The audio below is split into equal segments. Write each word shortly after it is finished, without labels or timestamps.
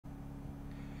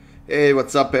Hey,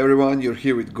 what's up everyone? You're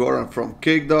here with Goran from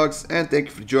Pickdawgz, and thank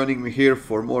you for joining me here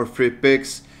for more free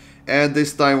picks. And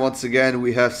this time once again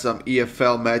we have some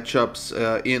EFL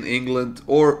matchups in England,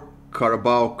 or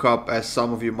Carabao Cup as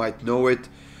some of you might know it.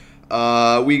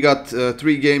 We got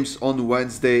 3 games on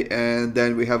Wednesday, and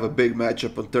then we have a big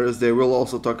matchup on Thursday. We'll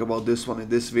also talk about this one in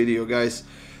this video, guys.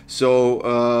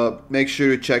 So make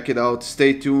sure you check it out,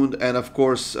 stay tuned, and of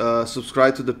course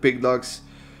subscribe to the Pickdawgz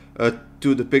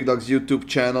YouTube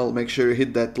channel. Make sure you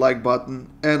hit that like button,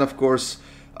 and of course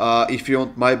if you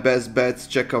want my best bets,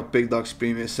 check out Pickdawgz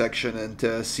premium section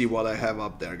and see what I have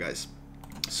up there, guys.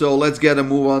 So let's get a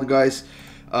move on, guys.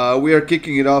 We are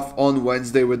kicking it off on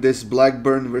Wednesday with this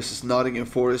Blackburn versus Nottingham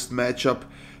Forest matchup.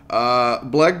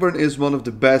 Blackburn is one of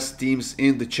the best teams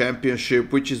in the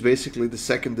Championship, which is basically the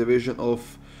second division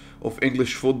of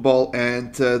English football,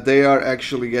 and they are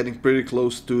actually getting pretty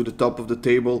close to the top of the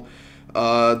table.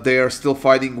 They are still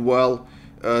fighting well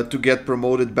to get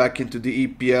promoted back into the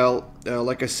EPL.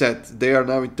 Like I said, they are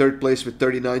now in third place with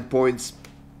 39 points,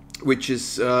 which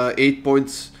is 8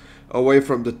 points away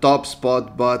from the top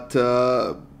spot, but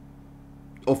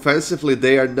offensively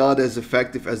they are not as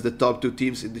effective as the top two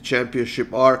teams in the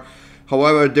Championship are.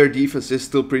 However, their defense is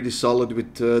still pretty solid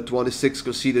with 26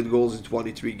 conceded goals in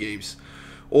 23 games.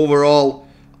 Overall,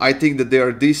 I think that they are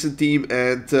a decent team,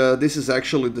 and this is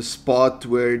actually the spot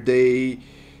where they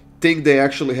think they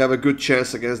actually have a good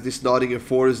chance against this Nottingham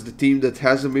Forest, the team that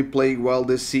hasn't been playing well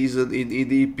this season in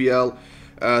the EPL.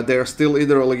 They are still in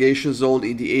the relegation zone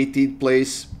in the 18th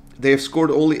place. They have scored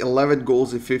only 11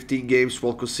 goals in 15 games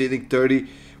while conceding 30,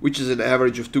 which is an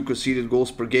average of 2 conceded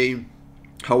goals per game.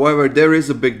 However, there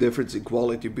is a big difference in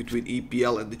quality between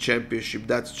EPL and the Championship,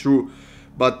 that's true.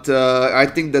 But I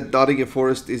think that Nottingham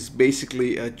Forest is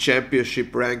basically a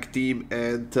Championship ranked team,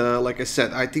 and like I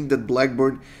said, I think that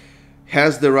Blackburn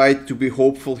has the right to be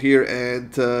hopeful here,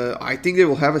 and I think they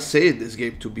will have a say in this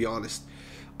game, to be honest.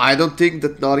 I don't think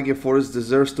that Nottingham Forest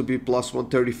deserves to be plus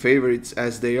 130 favorites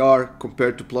as they are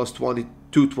compared to plus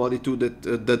 22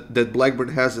 that Blackburn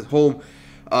has at home,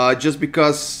 just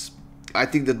because I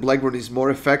think that Blackburn is more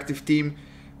effective team.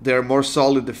 They're more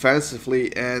solid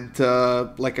defensively, and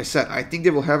like I said, I think they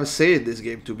will have a say in this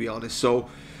game, to be honest. So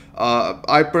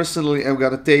I personally am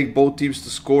going to take both teams to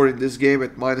score in this game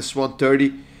at minus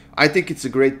 130. I think it's a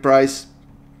great price.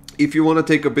 If you want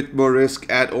to take a bit more risk,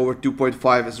 add over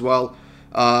 2.5 as well.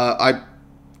 I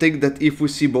think that if we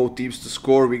see both teams to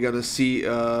score, we're going to see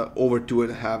over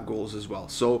 2.5 goals as well.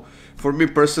 So for me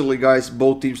personally, guys,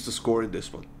 both teams to score in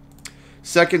this one.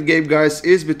 Second game, guys,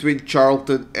 is between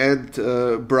Charlton and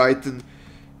Brighton.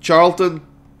 Charlton,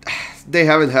 they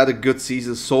haven't had a good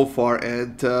season so far,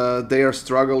 and they are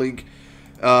struggling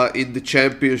in the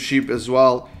Championship as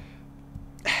well.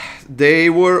 They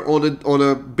were on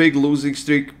a big losing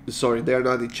streak. Sorry, they are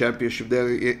not in Championship.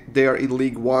 They are in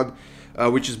League One,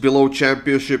 which is below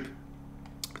Championship.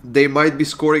 They might be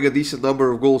scoring a decent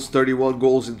number of goals, 31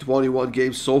 goals in 21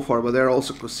 games so far, but they're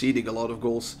also conceding a lot of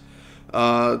goals,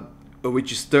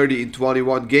 which is 30 in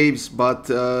 21 games. But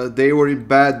they were in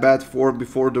bad form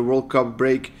before the World Cup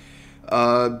break.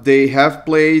 They have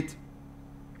played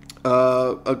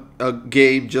a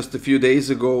game just a few days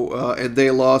ago, and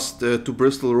they lost to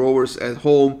Bristol Rovers at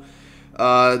home.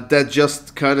 That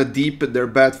just kind of deepened their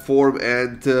bad form,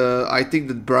 and I think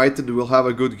that Brighton will have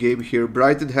a good game here.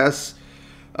 Brighton has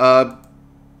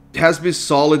been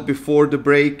solid before the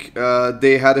break.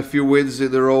 They had a few wins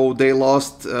in a row. They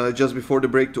lost just before the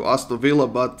break to Aston Villa,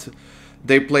 but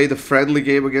they played a friendly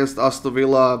game against Aston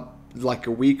Villa like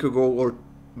a week ago or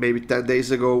maybe 10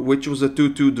 days ago, which was a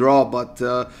 2-2 draw, but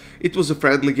it was a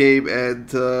friendly game,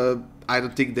 and I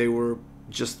don't think they were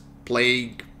just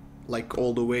playing like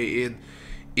all the way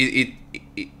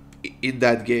in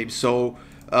that game. So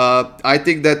I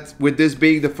think that with this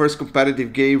being the first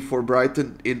competitive game for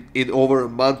Brighton in over a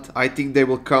month, I think they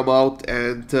will come out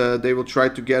and they will try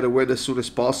to get a win as soon as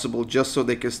possible, just so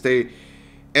they can stay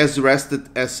as rested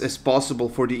as possible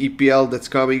for the EPL that's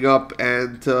coming up.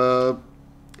 And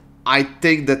I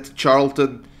think that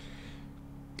Charlton,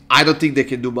 I don't think they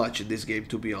can do much in this game,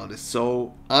 to be honest.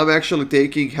 So I'm actually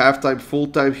taking halftime,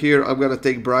 full-time here. I'm going to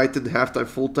take Brighton halftime,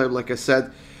 full-time, like I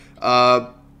said.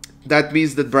 That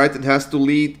means that Brighton has to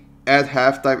lead at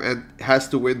halftime and has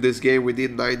to win this game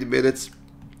within 90 minutes,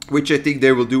 which I think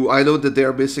they will do. I know that they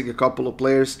are missing a couple of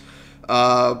players.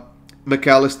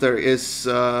 McAllister is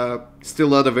still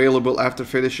not available after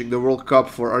finishing the World Cup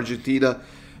for Argentina.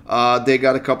 They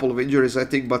got a couple of injuries, I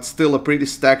think, but still a pretty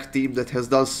stacked team that has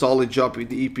done a solid job in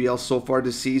the EPL so far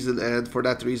this season, and for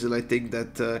that reason I think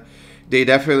that they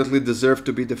definitely deserve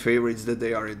to be the favorites that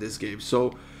they are in this game.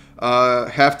 So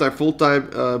halftime,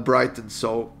 full-time, Brighton.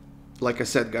 So like I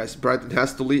said, guys, Brighton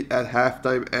has to lead at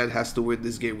halftime and has to win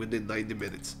this game within 90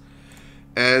 minutes.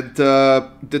 And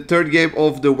the third game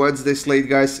of the Wednesday slate,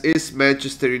 guys, is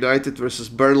Manchester United versus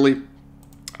Burnley.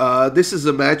 This is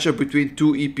a matchup between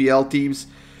two EPL teams.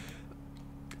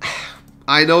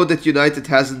 I know that United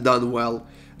hasn't done well.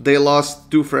 They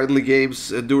lost 2 friendly games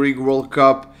during World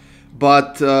Cup.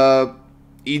 But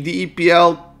in the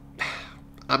EPL,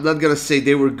 I'm not going to say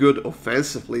they were good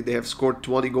offensively. They have scored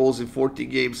 20 goals in 14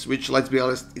 games, which, let's be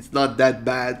honest, it's not that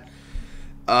bad.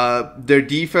 Their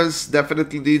defense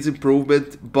definitely needs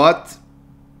improvement, but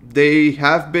they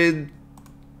have been,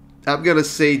 I'm going to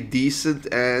say,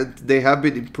 decent, and they have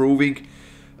been improving.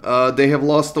 They have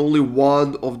lost only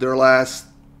 1 of their last,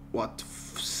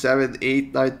 7,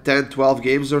 8, 9, 10, 12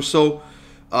 games or so.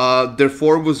 Their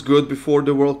form was good before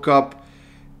the World Cup,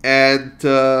 and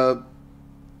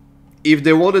if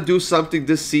they want to do something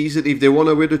this season, if they want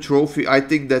to win a trophy, I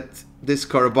think that this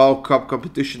Carabao Cup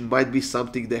competition might be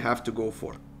something they have to go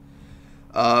for.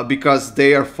 Because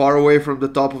they are far away from the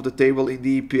top of the table in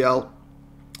the EPL.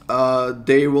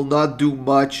 They will not do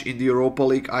much in the Europa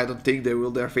League. I don't think they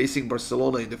will. They're facing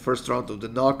Barcelona in the first round of the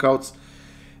knockouts.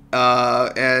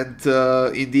 And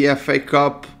in the FA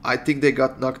Cup, I think they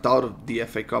got knocked out of the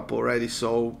FA Cup already.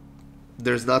 So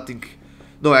there's nothing.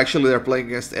 No, actually they're playing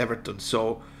against Everton.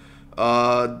 So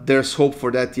there's hope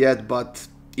for that yet. But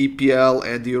EPL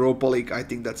and the Europa League, I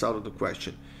think that's out of the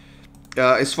question.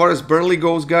 As far as Burnley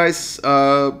goes, guys,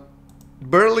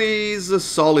 Burnley is a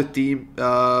solid team.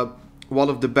 One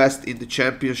of the best in the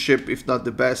championship, if not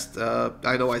the best.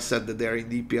 I know I said that they're in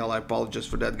the EPL. I apologize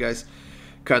for that, guys.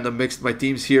 Kind of mixed my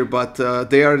teams here, but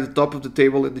they are at the top of the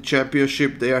table in the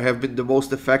championship. They have been the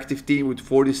most effective team with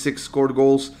 46 scored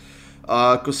goals.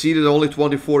 Conceded only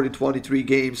 24 in 23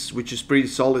 games, which is pretty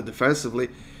solid defensively,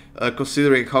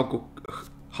 considering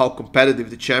how competitive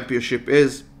the championship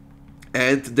is.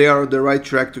 And they are on the right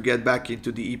track to get back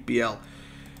into the EPL.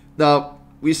 Now,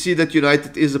 we see that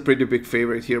United is a pretty big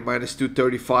favorite here, minus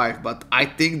 235. But I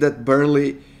think that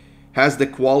Burnley has the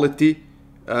quality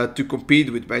to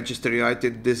compete with Manchester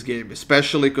United in this game.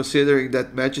 Especially considering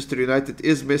that Manchester United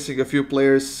is missing a few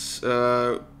players.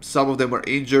 Some of them are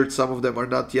injured, some of them are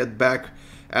not yet back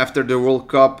after the World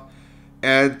Cup.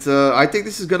 And I think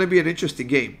this is going to be an interesting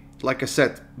game. Like I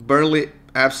said, Burnley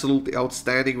absolutely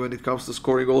outstanding when it comes to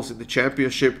scoring goals in the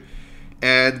championship,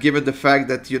 and given the fact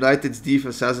that United's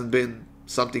defense hasn't been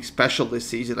something special this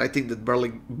season, I think that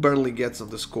Burnley gets on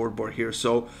the scoreboard here.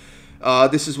 So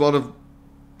this is one of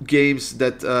games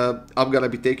that I'm gonna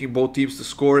be taking both teams to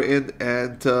score in,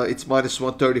 and it's minus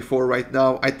 134 right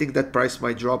now. I think that price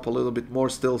might drop a little bit more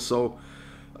still, so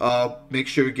make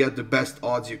sure you get the best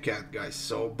odds you can, guys.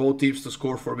 So both teams to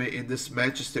score for me in this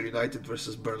Manchester United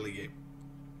versus Burnley game.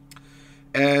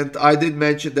 And I did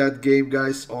mention that game,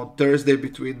 guys, on Thursday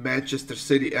between Manchester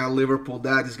City and Liverpool.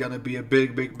 That is going to be a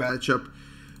big matchup.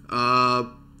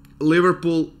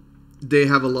 Liverpool, they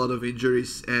have a lot of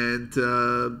injuries, and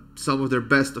some of their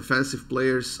best offensive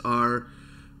players are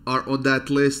on that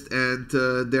list, and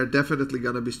they're definitely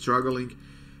going to be struggling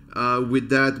with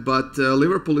that. But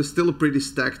Liverpool is still a pretty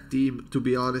stacked team, to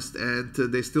be honest, and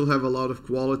they still have a lot of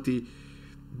quality.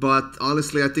 But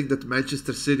honestly, I think that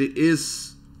Manchester City is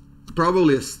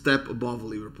probably a step above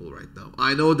Liverpool right now.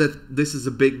 I know that this is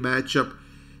a big matchup,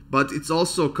 but it's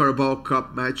also a Carabao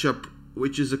Cup matchup,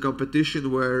 which is a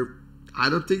competition where I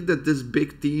don't think that these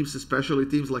big teams, especially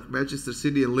teams like Manchester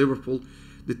City and Liverpool,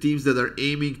 the teams that are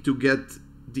aiming to get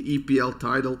the EPL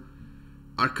title,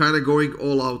 are kind of going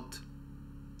all out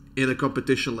in a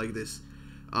competition like this.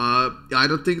 I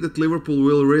don't think that Liverpool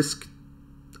will risk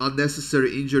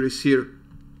unnecessary injuries here.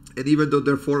 And even though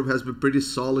their form has been pretty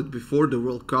solid before the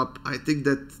World Cup, I think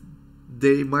that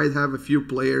they might have a few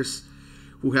players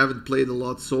who haven't played a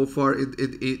lot so far in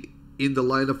the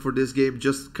lineup for this game,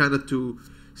 just kind of to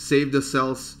save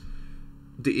themselves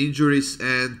the injuries,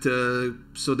 and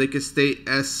so they can stay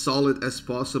as solid as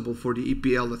possible for the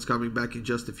EPL that's coming back in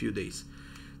just a few days.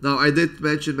 Now, I did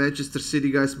mention Manchester City,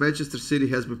 guys. Manchester City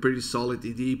has been pretty solid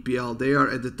in the EPL. They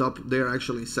are at the top. They are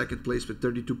actually in second place with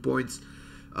 32 points.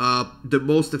 The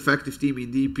most effective team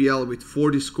in the EPL with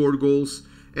 40 scored goals,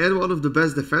 and one of the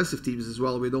best defensive teams as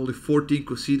well, with only 14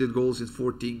 conceded goals in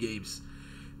 14 games.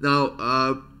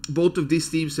 Now, both of these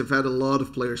teams have had a lot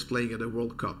of players playing at the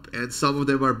World Cup, and some of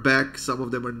them are back, some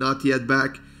of them are not yet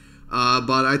back.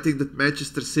 But I think that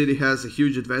Manchester City has a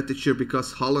huge advantage here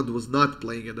because Haaland was not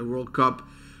playing at the World Cup.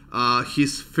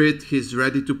 He's fit, he's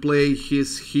ready to play,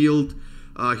 he's healed,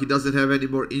 he doesn't have any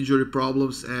more injury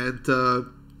problems,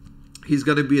 and he's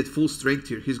going to be at full strength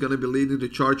here. He's going to be leading the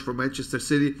charge for Manchester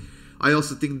City. I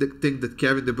also think that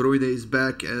Kevin De Bruyne is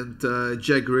back and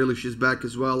Jack Grealish is back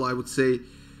as well. I would say,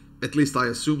 at least I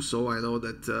assume so. I know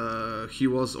that he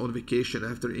was on vacation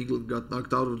after England got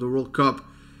knocked out of the World Cup.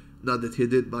 Not that he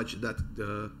did much that,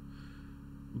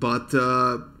 but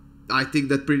I think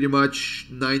that pretty much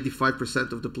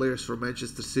 95% of the players from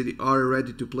Manchester City are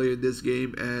ready to play in this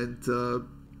game, and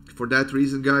for that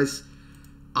reason, guys,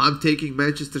 I'm taking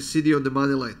Manchester City on the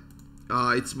money line.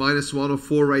 It's minus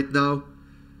 104 right now.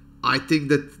 I think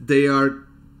that they are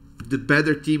the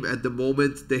better team at the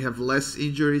moment. They have less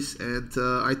injuries, and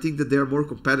I think that they are more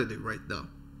competitive right now.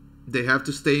 They have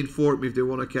to stay in form if they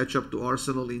want to catch up to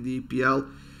Arsenal in the EPL.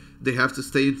 They have to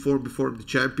stay in form before the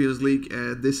Champions League,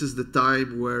 and this is the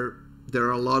time where there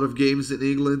are a lot of games in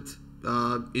England,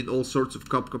 in all sorts of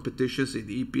cup competitions, in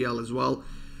the EPL as well,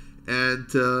 and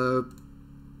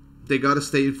they got to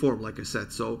stay in form, like I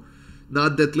said. So,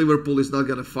 not that Liverpool is not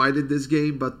going to fight in this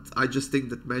game, but I just think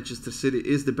that Manchester City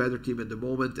is the better team at the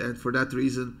moment, and for that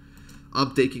reason,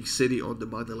 I'm taking City on the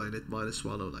money line at minus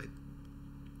 109.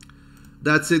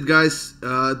 That's it, guys.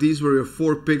 These were your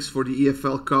 4 picks for the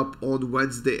EFL Cup on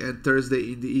Wednesday and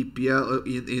Thursday in the EPL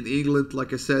in England.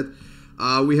 Like I said,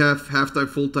 we have halftime,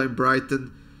 full-time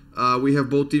Brighton. We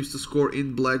have both teams to score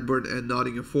in Blackburn and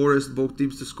Nottingham Forest. Both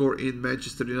teams to score in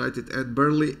Manchester United and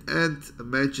Burnley. And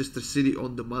Manchester City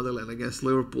on the money line against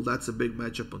Liverpool. That's a big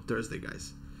matchup on Thursday,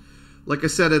 guys. Like I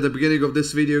said at the beginning of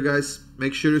this video, guys,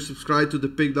 make sure you subscribe to the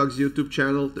Pickdawgz YouTube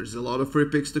channel. There's a lot of free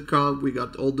picks to come. We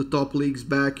got all the top leagues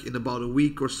back in about a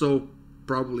week or so,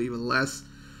 probably even less.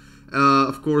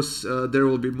 Of course, there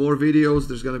will be more videos.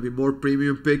 There's going to be more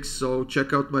premium picks, so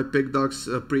check out my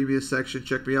Pickdawgz premium section.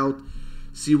 Check me out.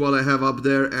 See what I have up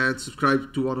there, and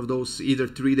subscribe to one of those, either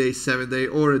 3-day, 7-day,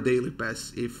 or a daily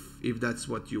pass if that's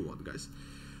what you want, guys.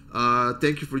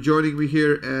 Thank you for joining me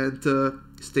here, and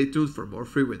stay tuned for more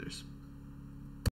free winners.